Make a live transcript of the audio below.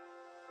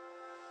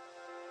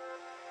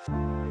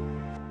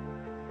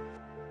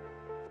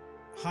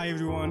Hi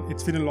everyone,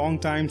 it's been a long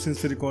time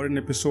since we recorded an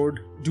episode.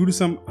 Due to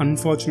some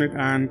unfortunate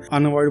and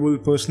unavoidable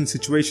personal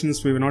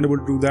situations, we were not able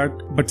to do that.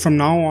 But from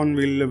now on,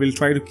 we'll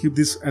try to keep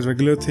this as a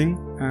regular thing.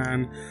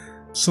 And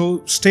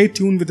so stay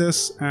tuned with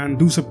us and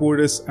do support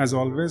us as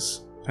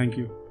always. Thank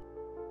you.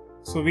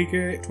 So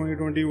VK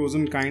 2020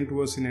 wasn't kind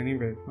to us in any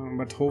way,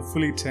 but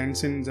hopefully it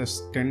ends in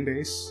just 10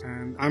 days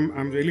and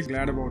I'm really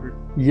glad about it.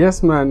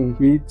 Yes man,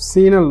 we've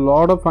seen a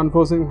lot of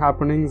unforeseen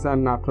happenings,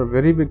 and after a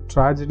very big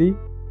tragedy,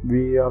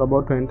 we are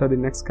about to enter the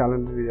next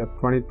calendar year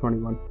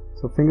 2021.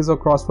 So fingers are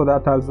crossed for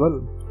that as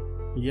well.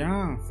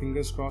 Yeah,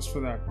 fingers crossed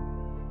for that.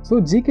 So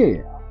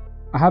GK,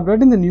 I have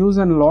read in the news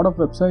and a lot of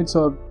websites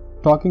are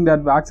talking that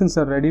vaccines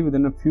are ready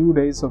within a few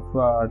days of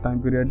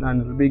time period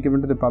and it will be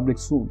given to the public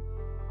soon.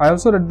 I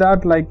also read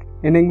that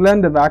in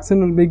England the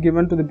vaccine will be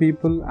given to the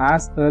people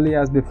as early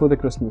as before the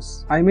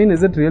Christmas. I mean,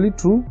 is it really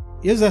true?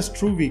 Yes, that's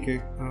true, VK.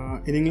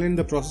 In England,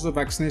 the process of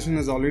vaccination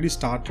has already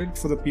started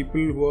for the people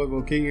who are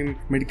working in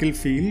medical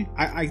field.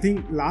 I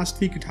think last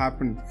week it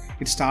happened.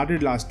 It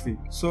started last week.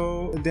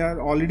 So they are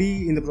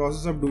already in the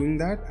process of doing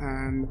that.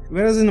 And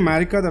whereas in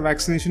America, the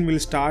vaccination will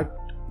start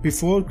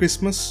before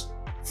Christmas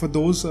for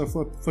those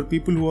for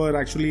people who are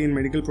actually in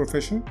medical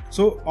profession.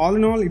 So all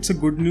in all, it's a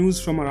good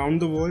news from around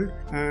the world.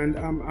 And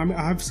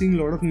I have seen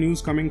a lot of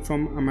news coming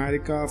from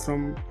America,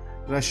 from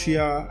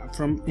Russia,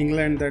 from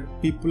England, that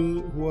people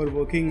who are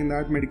working in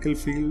that medical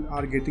field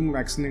are getting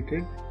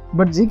vaccinated.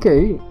 But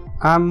GK,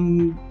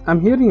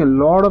 I'm hearing a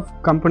lot of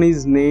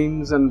companies'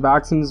 names and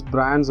vaccines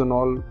brands and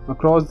all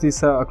across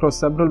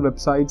several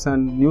websites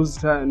and news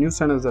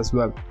channels as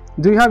well.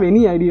 Do you have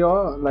any idea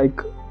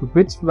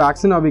which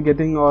vaccine are we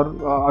getting,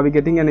 or are we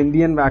getting an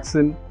Indian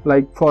vaccine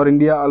for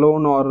India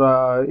alone,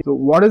 or so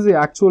what is the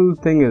actual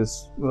thing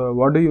is?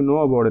 What do you know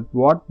about it?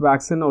 What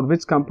vaccine or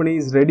which company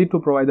is ready to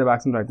provide the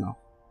vaccine right now?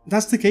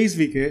 That's the case,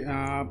 VK.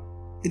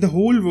 In the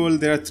whole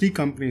world, there are three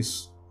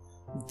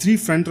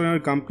front-runner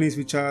companies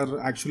which are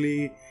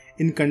actually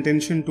in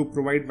contention to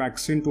provide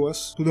vaccine to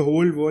us, to the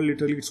whole world,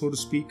 literally, so to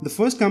speak. The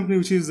first company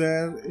which is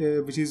there,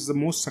 which is the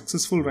most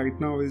successful right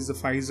now, is the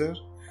Pfizer,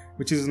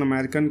 which is an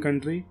American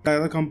country. The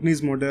other company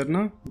is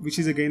Moderna, which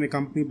is again a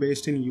company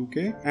based in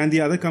UK, and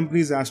the other company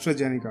is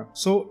AstraZeneca.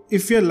 So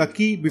if we are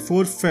lucky,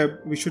 before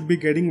Feb, we should be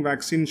getting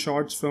vaccine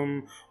shots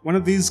from one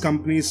of these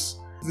companies.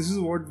 This is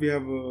what we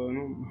have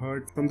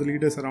heard from the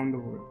leaders around the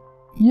world.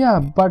 Yeah,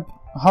 but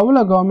how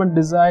will a government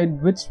decide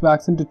which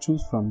vaccine to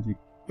choose from, G?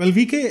 Well,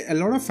 VK, a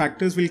lot of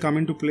factors will come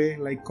into play,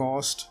 like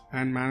cost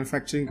and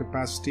manufacturing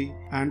capacity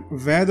and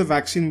where the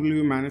vaccine will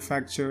be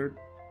manufactured.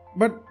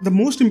 But the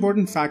most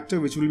important factor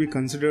which will be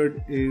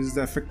considered is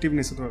the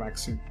effectiveness of the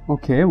vaccine.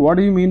 Okay, what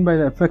do you mean by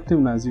the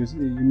effectiveness? You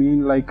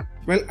mean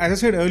Well, as I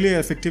said earlier,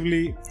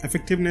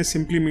 effectiveness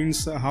simply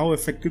means how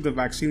effective the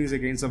vaccine is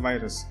against the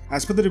virus.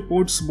 As per the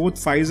reports, both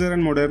Pfizer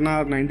and Moderna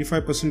are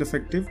 95%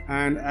 effective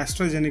and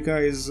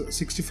AstraZeneca is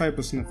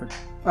 65% effective.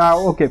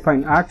 Okay,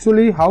 fine.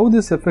 Actually, how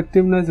this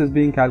effectiveness is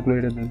being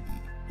calculated then?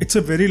 It's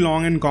a very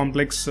long and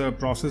complex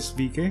process,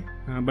 VK.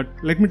 But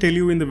let me tell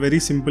you in the very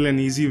simple and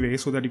easy way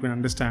so that you can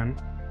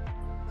understand.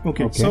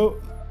 Okay. So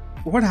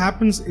what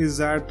happens is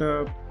that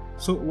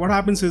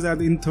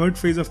in third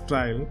phase of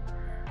trial,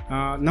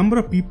 large number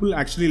of people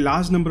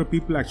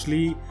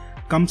actually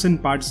comes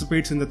and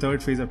participates in the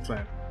third phase of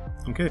trial.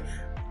 Okay.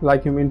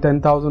 You mean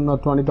 10,000 or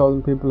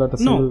 20,000 people at a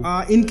single?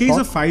 No, in case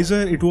of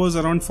Pfizer, it was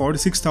around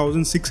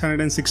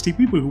 46,660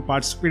 people who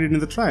participated in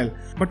the trial.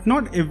 But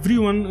not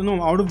everyone,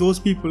 out of those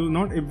people,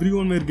 not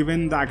everyone were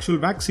given the actual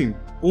vaccine.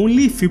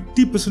 Only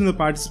 50% of the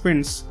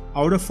participants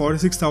out of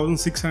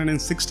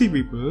 46,660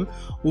 people,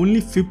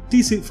 only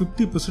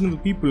 50% of the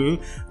people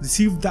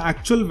received the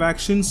actual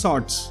vaccine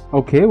shots.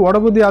 Okay, what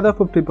about the other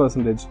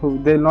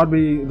 50%? They'll not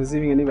be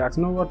receiving any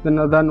vaccine or what?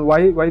 Then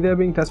why they are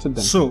being tested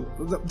then? So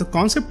the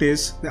concept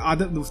is the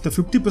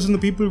 50% of the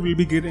people will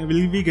be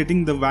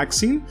getting the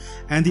vaccine,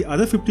 and the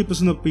other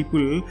 50% of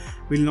people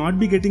will not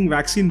be getting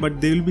vaccine, but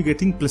they will be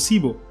getting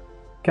placebo.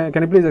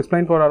 Can you please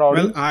explain for our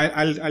audience? Well,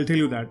 I'll tell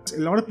you that. A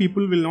lot of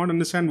people will not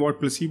understand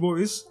what placebo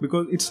is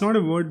because it's not a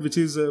word which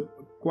is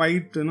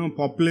quite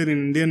popular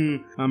in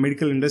Indian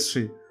medical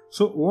industry.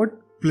 So what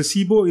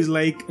placebo is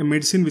like a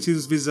medicine which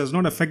does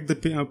not affect the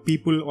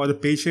people or the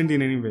patient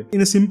in any way.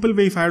 In a simple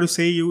way, if I have to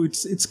say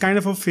it's kind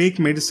of a fake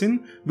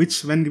medicine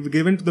which, when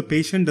given to the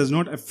patient, does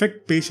not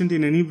affect patient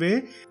in any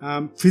way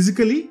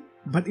physically,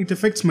 but it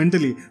affects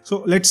mentally.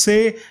 So let's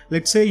say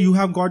you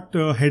have got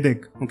a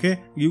headache.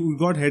 Okay, you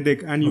got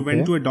headache and you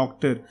went to a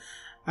doctor,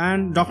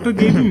 and doctor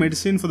gave you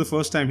medicine for the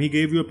first time. He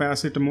gave you a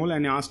paracetamol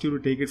and asked you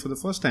to take it for the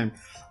first time.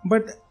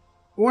 But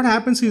what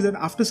happens is that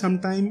after some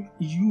time,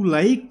 you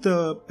like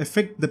the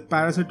effect the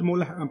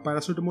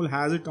paracetamol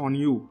has it on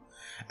you,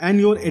 and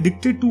you're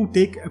addicted to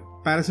take a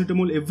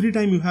paracetamol every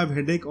time you have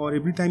headache or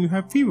every time you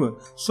have fever.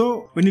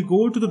 So when you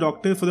go to the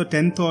doctor for the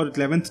 10th or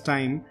 11th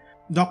time,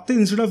 doctor,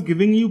 instead of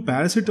giving you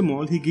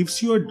paracetamol, he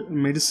gives you a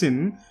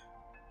medicine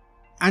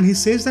And he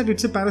says that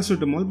it's a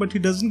paracetamol, but he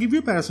doesn't give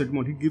you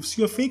paracetamol. He gives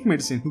you a fake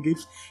medicine.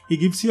 He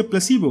gives you a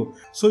placebo.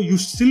 So you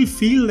still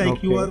feel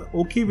like you are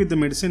okay with the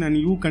medicine, and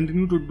you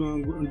continue to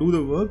do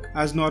the work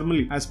as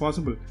normally as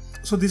possible.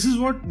 So this is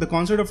what the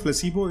concept of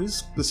placebo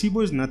is.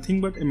 Placebo is nothing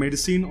but a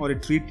medicine or a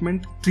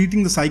treatment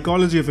treating the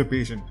psychology of a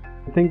patient.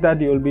 I think that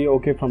you will be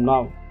okay from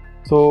now.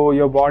 So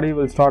your body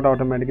will start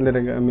automatically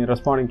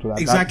responding to that.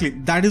 Exactly.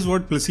 That is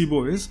what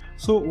placebo is.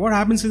 So what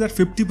happens is that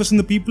 50% of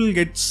the people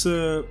gets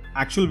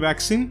actual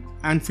vaccine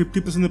and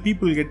 50% of the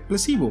people get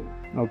placebo.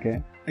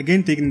 Okay.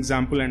 Again, take an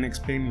example and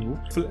explain you.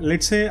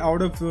 Let's say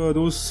out of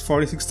those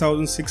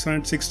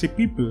 46,660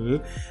 people,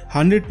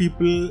 100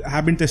 people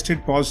have been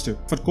tested positive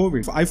for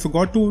COVID. I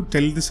forgot to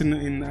tell this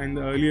in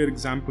the earlier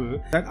example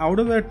that out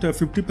of that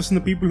 50% of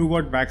the people who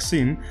got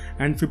vaccine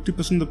and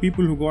 50% of the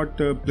people who got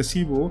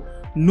placebo,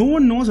 no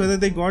one knows whether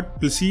they got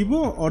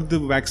placebo or the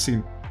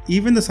vaccine.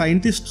 Even the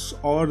scientists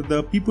or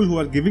the people who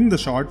are giving the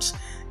shots,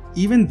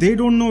 even they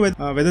don't know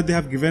whether they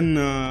have given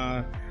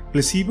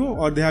placebo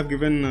or they have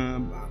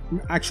given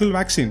actual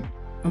vaccine.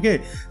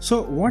 Okay,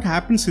 so what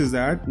happens is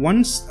that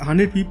once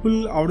 100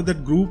 people out of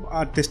that group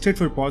are tested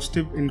for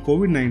positive in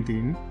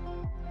COVID-19,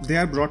 they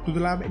are brought to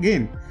the lab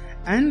again,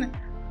 and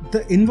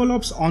the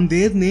envelopes on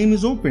their name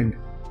is opened.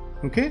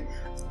 Okay,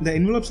 the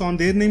envelopes on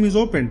their name is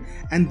opened,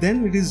 and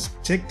then it is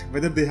checked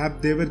whether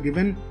they were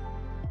given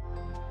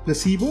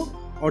placebo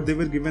or they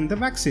were given the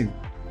vaccine.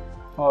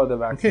 Oh, the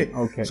vaccine.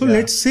 Okay. So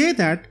let's say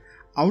that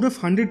out of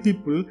 100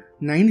 people,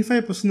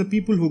 95% of the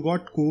people who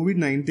got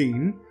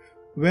COVID-19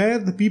 were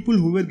the people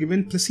who were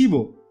given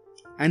placebo,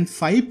 and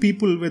 5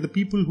 people were the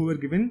people who were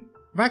given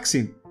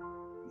vaccine.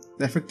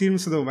 The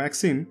effectiveness of the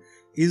vaccine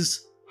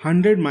is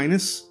 100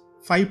 minus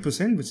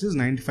 5%, which is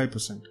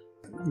 95%.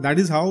 That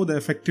is how the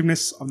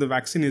effectiveness of the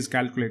vaccine is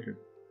calculated.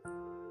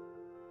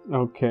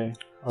 Okay.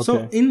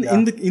 So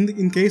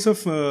in case of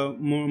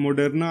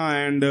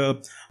Moderna and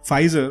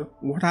Pfizer,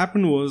 what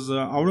happened was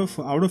out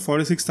of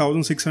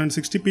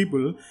 46,660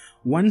 people,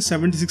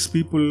 176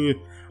 people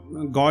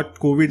got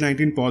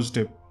COVID-19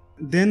 positive.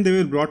 Then they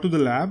were brought to the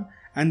lab,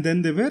 and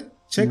then they were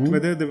checked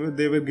whether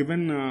they were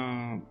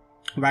given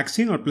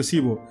vaccine or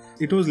placebo.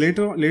 It was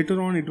later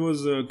on it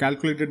was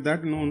calculated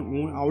that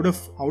out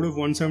of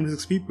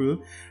 176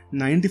 people,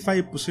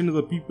 95% of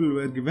the people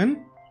were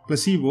given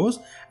placebos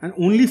and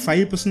only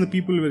 5% of the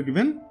people were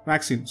given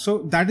vaccine. So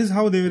that is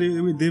how they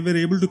were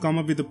able to come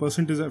up with a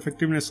percentage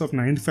effectiveness of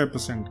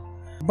 95%.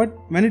 But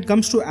when it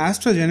comes to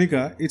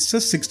AstraZeneca, it's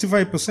just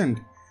 65%.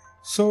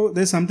 So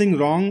there's something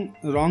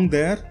wrong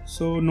there.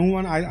 So no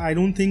one, I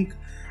don't think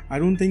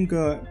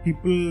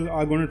people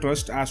are going to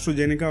trust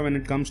AstraZeneca when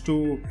it comes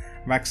to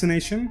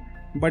vaccination.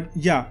 But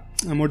yeah,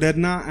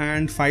 Moderna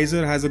and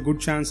Pfizer has a good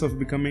chance of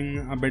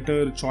becoming a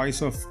better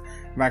choice of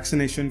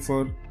vaccination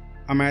for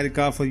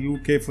America, for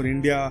UK, for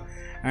India,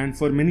 and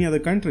for many other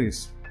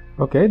countries.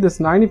 Okay, this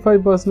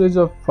 95%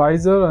 of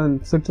Pfizer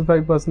and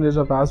 65%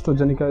 of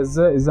AstraZeneca,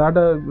 is that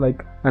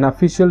an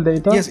official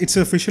data? Yes, it's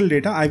official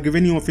data. I've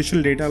given you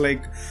official data,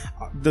 like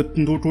the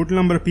total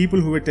number of people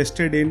who were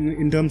tested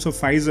in terms of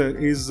Pfizer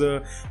is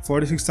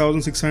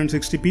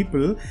 46,660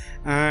 people,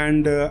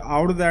 and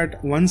out of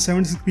that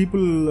 176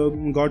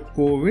 people got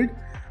COVID.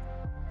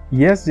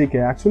 Yes, GK,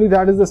 actually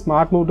that is the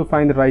smart move to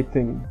find the right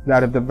thing,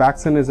 that if the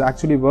vaccine is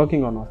actually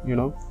working or not,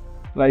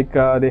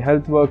 the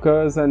health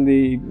workers and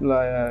the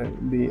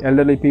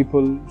elderly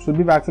people should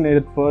be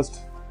vaccinated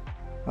first.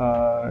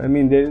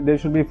 They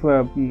should be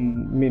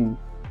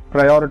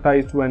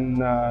prioritized when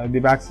the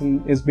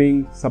vaccine is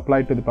being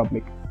supplied to the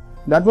public.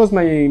 That was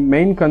my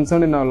main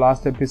concern in our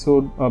last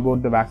episode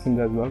about the vaccines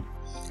as well.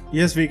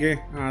 Yes, VK,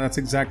 that's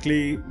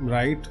exactly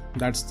right.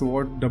 That's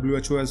what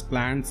WHO has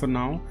planned for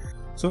now.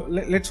 So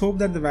let's hope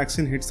that the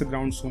vaccine hits the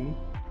ground soon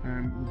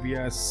and we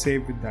are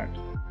safe with that.